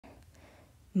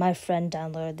My friend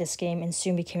downloaded this game and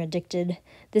soon became addicted.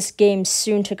 This game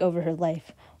soon took over her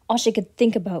life. All she could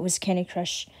think about was Candy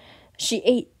Crush. She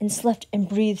ate and slept and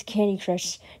breathed Candy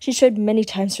Crush. She tried many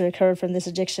times to recover from this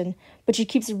addiction, but she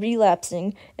keeps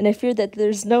relapsing, and I fear that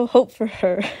there's no hope for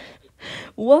her.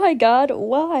 Why, God?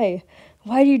 Why?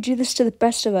 Why do you do this to the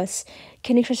best of us?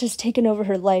 Candy Crush has taken over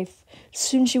her life.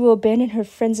 Soon she will abandon her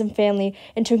friends and family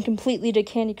and turn completely to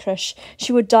Candy Crush.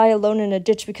 She would die alone in a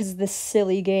ditch because of this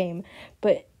silly game.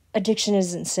 But addiction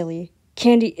isn't silly.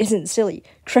 Candy isn't silly.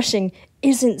 Crushing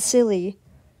isn't silly.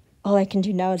 All I can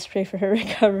do now is pray for her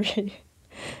recovery.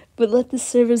 But let this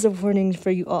serve as a warning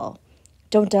for you all.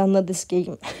 Don't download this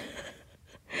game.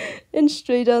 And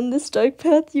stray down this dark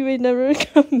path, you may never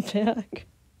come back.